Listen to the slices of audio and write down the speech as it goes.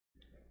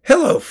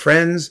Hello,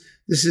 friends.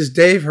 This is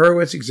Dave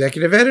Hurwitz,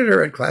 executive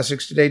editor at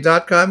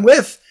ClassicsToday.com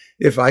with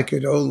If I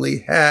Could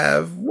Only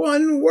Have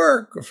One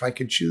Work. If I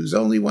could choose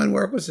only one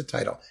work. What's the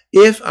title?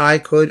 If I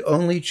Could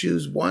Only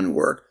Choose One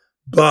Work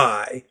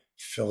by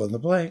fill in the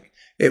blank.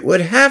 It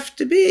would have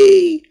to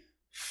be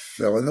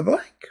fill in the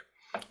blank.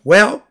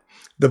 Well,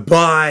 the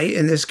by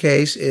in this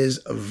case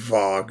is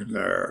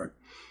Wagner.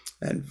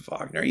 And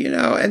Wagner,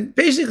 and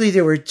basically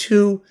there were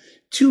two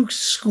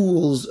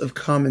schools of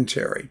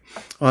commentary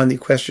on the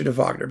question of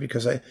Wagner,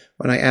 because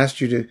when I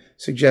asked you to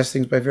suggest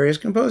things by various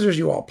composers,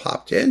 you all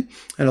popped in,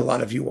 and a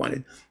lot of you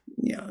wanted,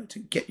 to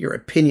get your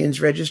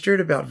opinions registered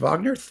about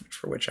Wagner,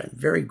 for which I'm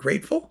very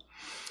grateful.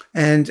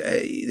 And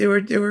there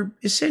were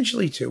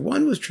essentially two.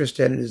 One was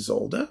Tristan and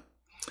Isolde,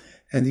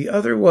 and the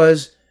other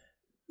was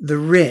The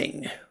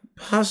Ring,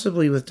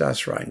 possibly with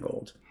Das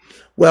Rheingold.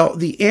 Well,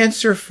 the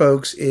answer,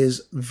 folks,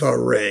 is The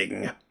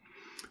Ring.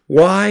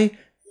 Why?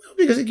 Well,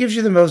 because it gives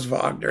you the most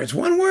Wagner. It's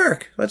one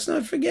work. Let's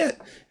not forget.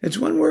 It's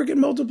one work in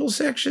multiple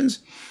sections.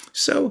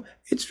 So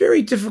it's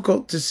very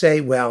difficult to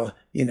say, well,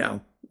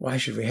 why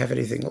should we have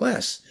anything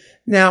less?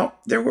 Now,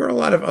 there were a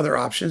lot of other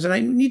options, and I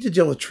need to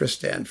deal with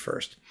Tristan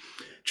first.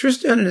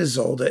 Tristan and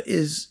Isolde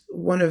is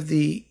one of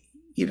the,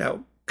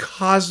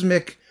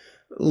 cosmic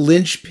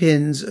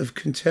linchpins of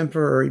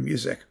contemporary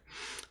music.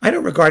 I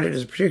don't regard it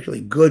as a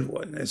particularly good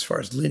one as far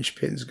as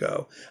linchpins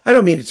go. I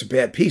don't mean it's a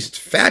bad piece. It's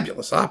a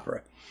fabulous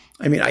opera.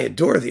 I mean, I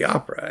adore the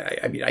opera.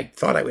 I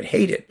thought I would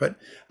hate it, but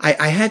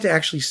I had to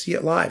actually see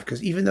it live,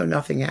 because even though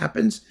nothing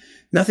happens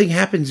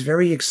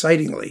very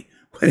excitingly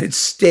when it's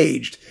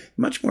staged,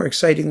 much more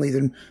excitingly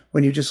than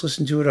when you just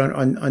listen to it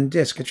on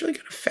disc. It's really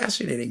kind of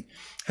fascinating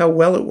how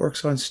well it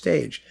works on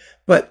stage.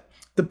 But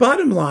the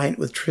bottom line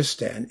with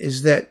Tristan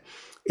is that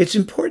it's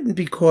important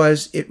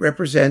because it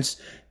represents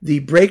the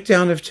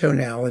breakdown of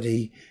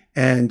tonality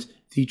and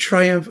the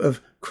triumph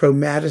of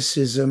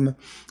chromaticism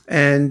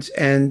and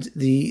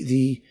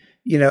the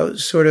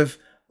sort of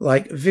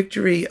like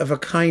victory of a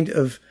kind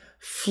of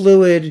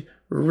fluid,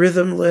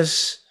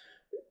 rhythmless,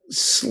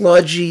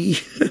 sludgy,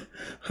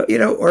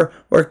 or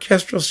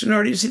orchestral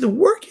sonority. You see, the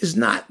work is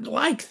not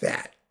like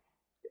that.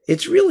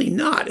 It's really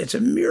not. It's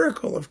a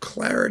miracle of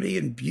clarity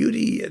and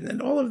beauty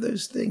and all of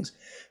those things.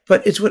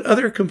 But it's what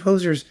other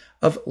composers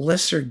of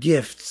lesser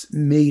gifts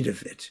made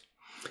of it.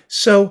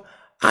 So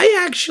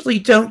I actually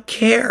don't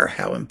care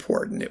how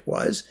important it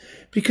was,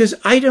 because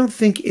I don't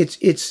think it's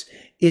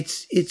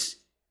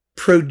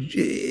what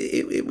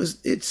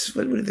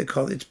do they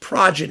call it? It's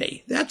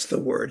progeny. That's the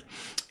word.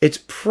 Its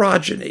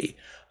progeny,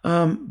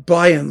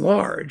 by and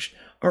large,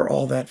 are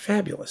all that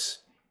fabulous.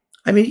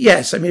 I mean,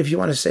 yes. I mean, if you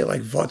want to say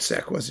like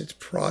Wozzeck was its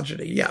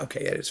progeny, yeah,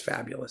 okay, it is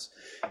fabulous.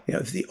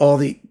 All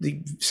the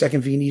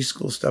second Viennese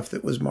school stuff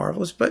that was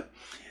marvelous. But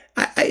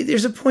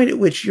there's a point at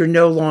which you're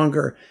no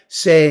longer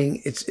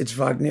saying it's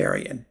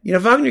Wagnerian.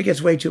 Wagner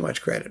gets way too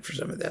much credit for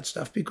some of that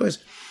stuff because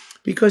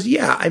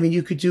yeah, I mean,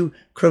 you could do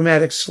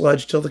chromatic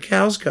sludge till the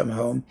cows come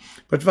home,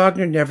 but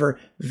Wagner never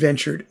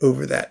ventured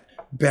over that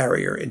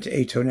barrier into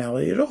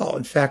atonality at all.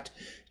 In fact,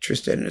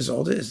 Tristan and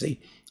Isolde is the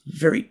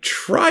very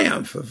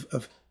triumph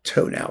of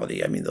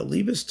tonality. I mean, the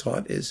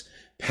Liebestod is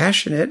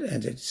passionate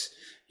and it's,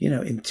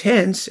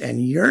 intense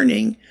and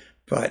yearning,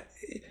 but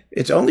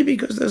it's only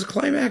because those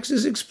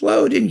climaxes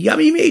explode in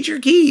yummy major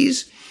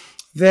keys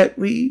that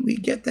we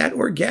get that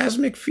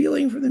orgasmic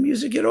feeling from the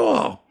music at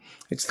all.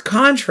 It's the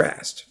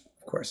contrast,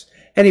 of course.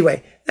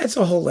 Anyway, that's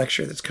a whole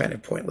lecture that's kind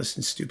of pointless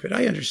and stupid.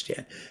 I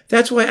understand.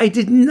 That's why I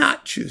did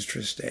not choose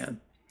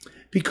Tristan,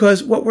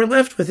 because what we're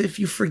left with, if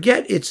you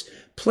forget its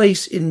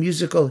place in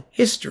musical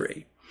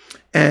history,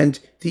 and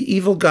the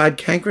evil god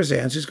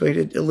Cancrozans is going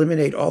to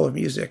eliminate all of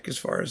music as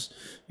far as,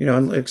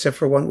 except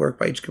for one work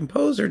by each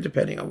composer,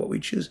 depending on what we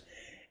choose.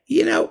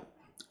 He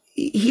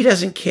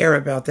doesn't care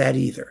about that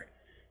either.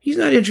 He's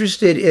not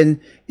interested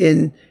in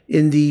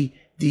the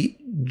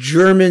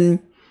German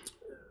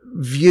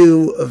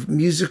view of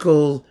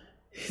musical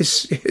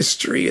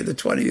history of the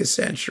 20th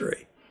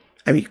century.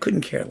 I mean, he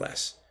couldn't care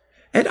less.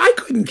 And I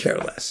couldn't care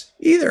less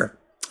either.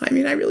 I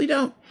mean, I really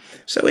don't.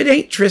 So it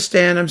ain't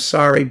Tristan, I'm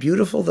sorry,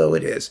 beautiful though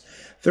it is.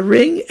 The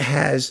Ring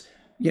has,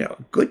 a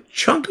good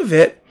chunk of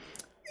it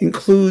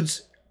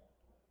includes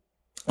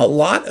a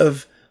lot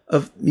of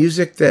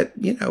music that,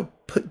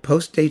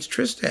 postdates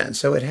Tristan.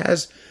 So it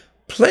has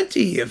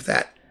plenty of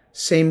that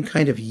same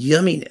kind of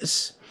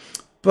yumminess,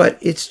 but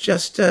it's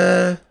just,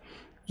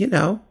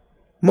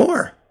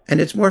 more,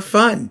 and it's more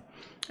fun,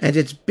 and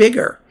it's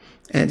bigger,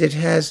 and it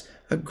has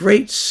a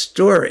great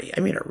story. I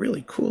mean, a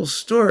really cool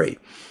story.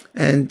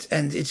 And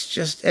it's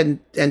just, and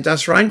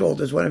Das Rheingold,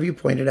 as one of you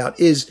pointed out,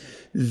 is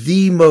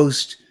the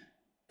most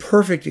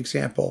perfect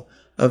example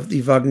of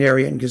the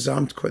Wagnerian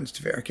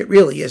Gesamtkunstwerk. It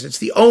really is. It's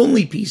the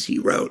only piece he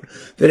wrote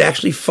that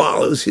actually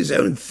follows his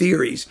own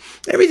theories.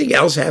 Everything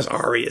else has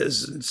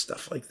arias and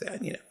stuff like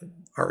that,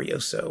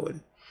 arioso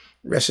and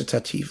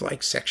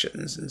recitative-like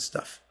sections and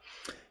stuff.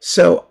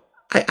 So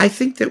I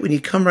think that when you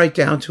come right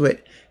down to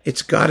it,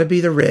 it's got to be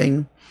the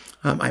Ring.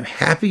 I'm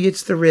happy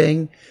it's the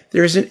Ring.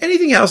 There isn't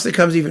anything else that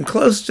comes even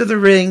close to the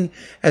Ring.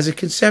 As a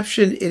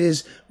conception, it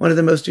is one of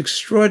the most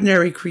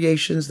extraordinary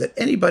creations that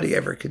anybody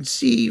ever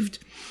conceived.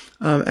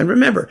 And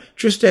remember,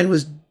 Tristan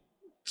was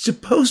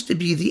supposed to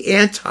be the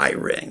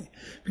anti-Ring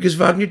because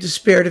Wagner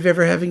despaired of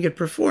ever having it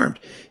performed.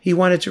 He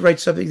wanted to write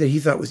something that he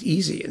thought was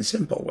easy and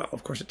simple. Well,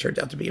 of course, it turned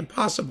out to be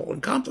impossible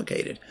and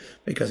complicated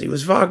because he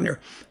was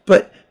Wagner.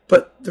 But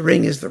the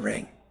Ring is the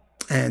Ring,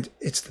 and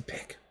it's the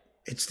pick.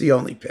 It's the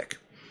only pick.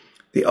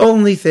 The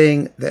only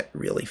thing that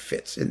really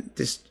fits in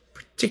this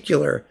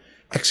particular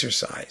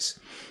exercise.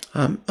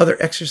 Other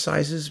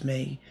exercises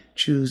may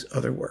choose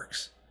other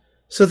works.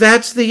 So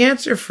that's the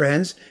answer,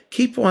 friends.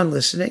 Keep on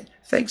listening.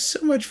 Thanks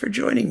so much for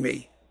joining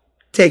me.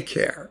 Take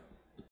care.